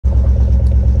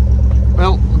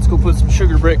go put some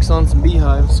sugar bricks on some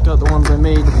beehives. Got the ones I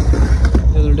made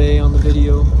the other day on the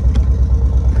video.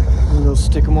 And go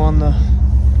stick them on the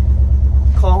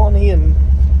colony and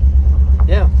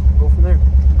yeah, go from there.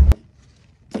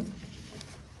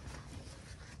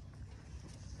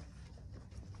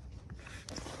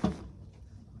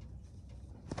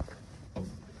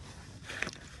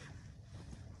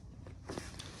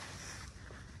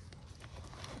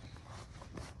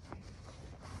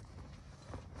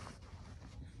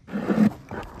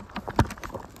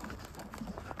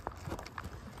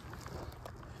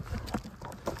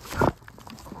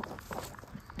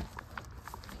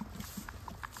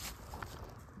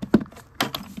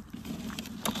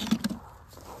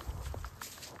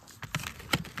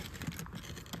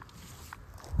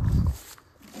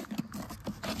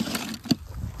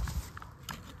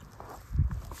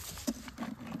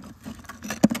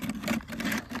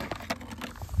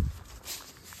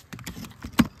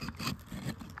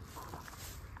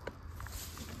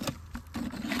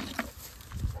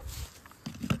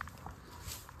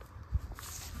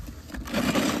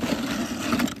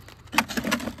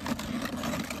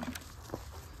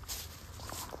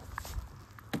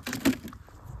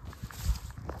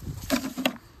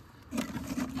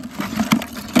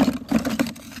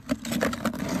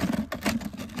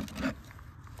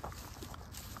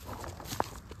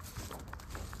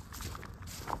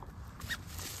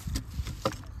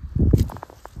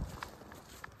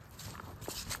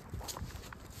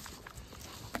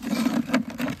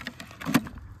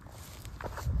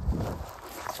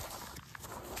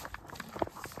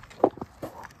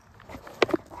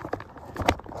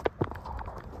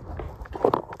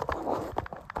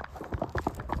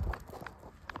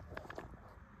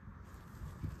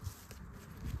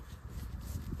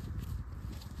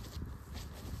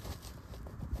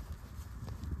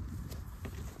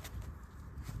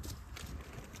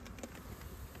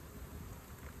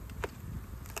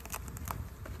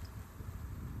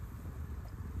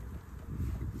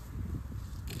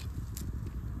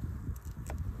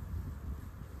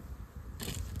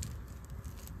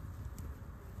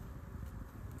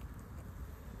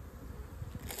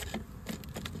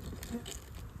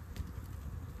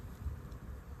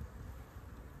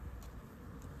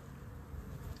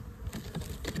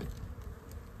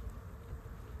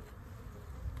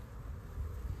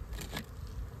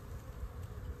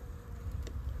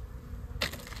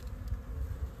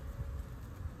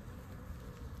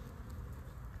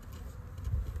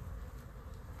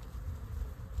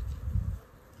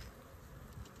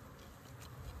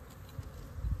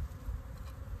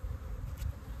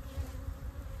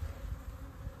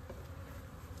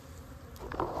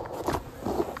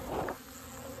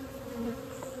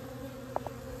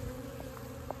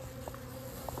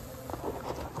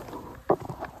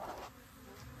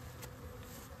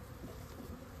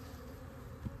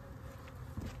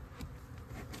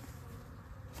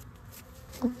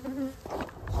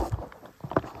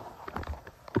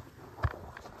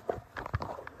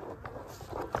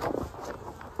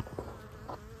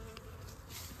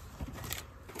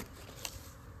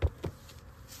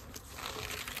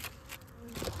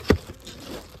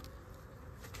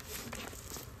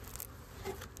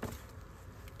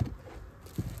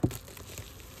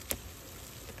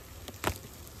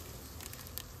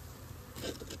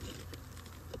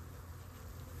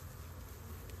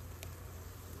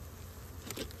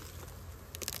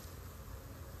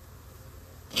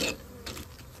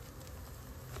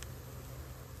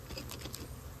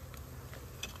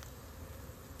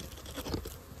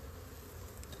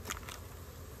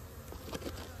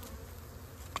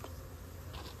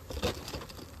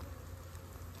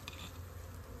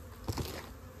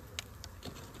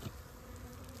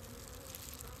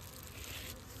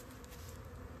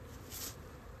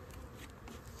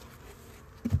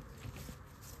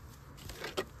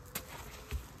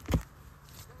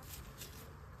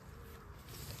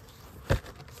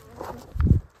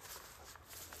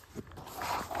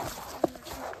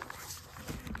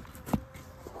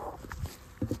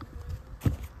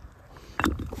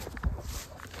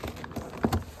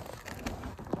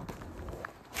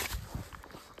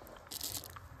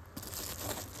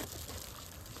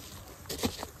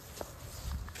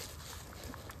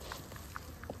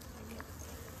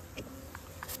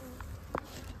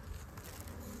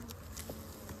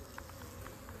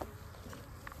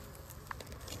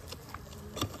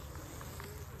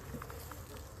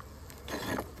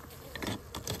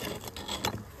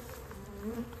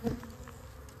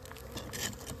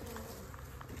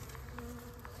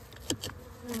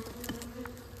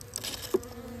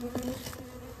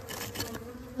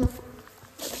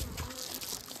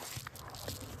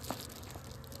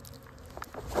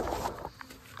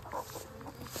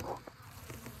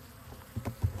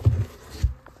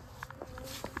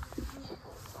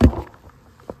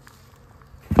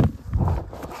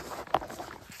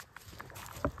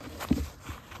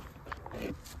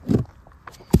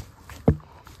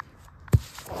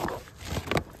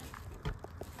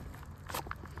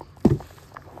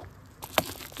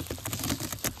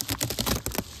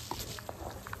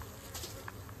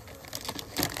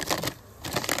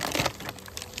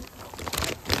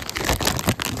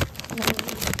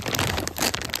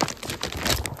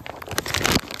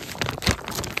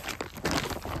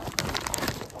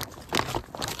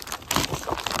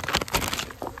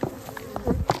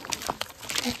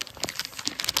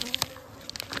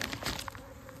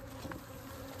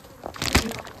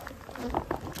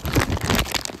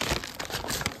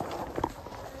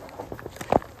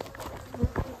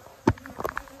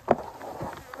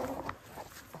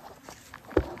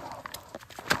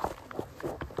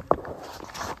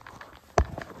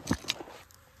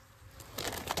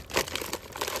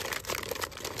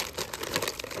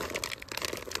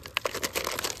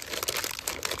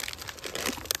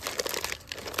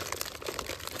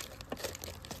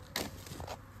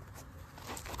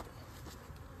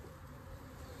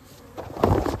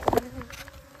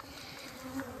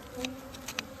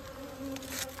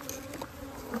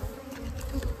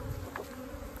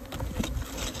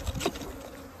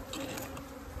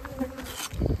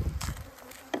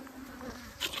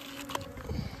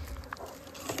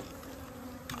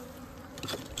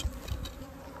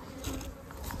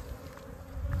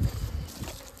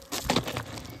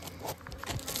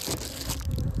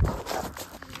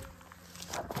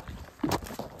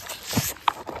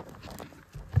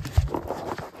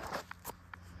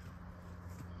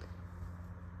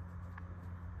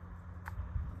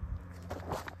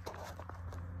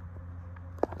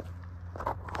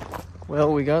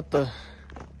 Well, we got the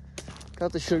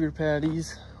sugar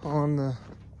patties on the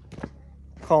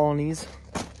colonies.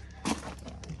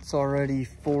 It's already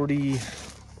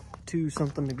 42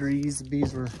 something degrees. The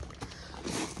bees were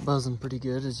buzzing pretty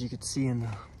good, as you could see in the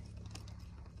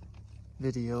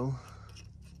video.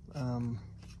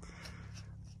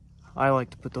 I like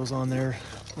to put those on there.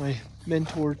 My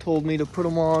mentor told me to put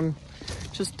them on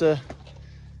just to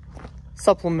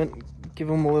supplement, give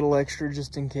them a little extra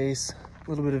just in case. A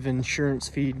little bit of insurance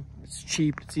feed. It's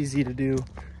cheap, it's easy to do.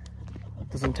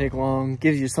 Doesn't take long,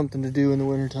 gives you something to do in the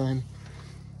wintertime.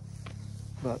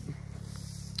 But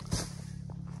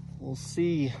we'll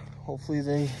see. Hopefully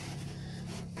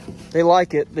they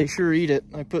like it. They sure eat it.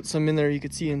 I put some in there. You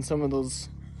could see in some of those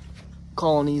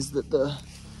colonies that the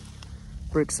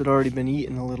bricks had already been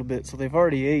eaten a little bit, so they've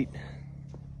already ate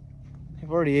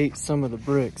some of the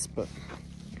bricks, but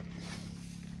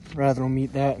I'd rather them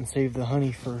eat that and save the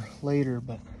honey for later,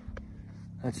 but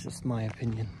that's just my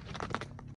opinion.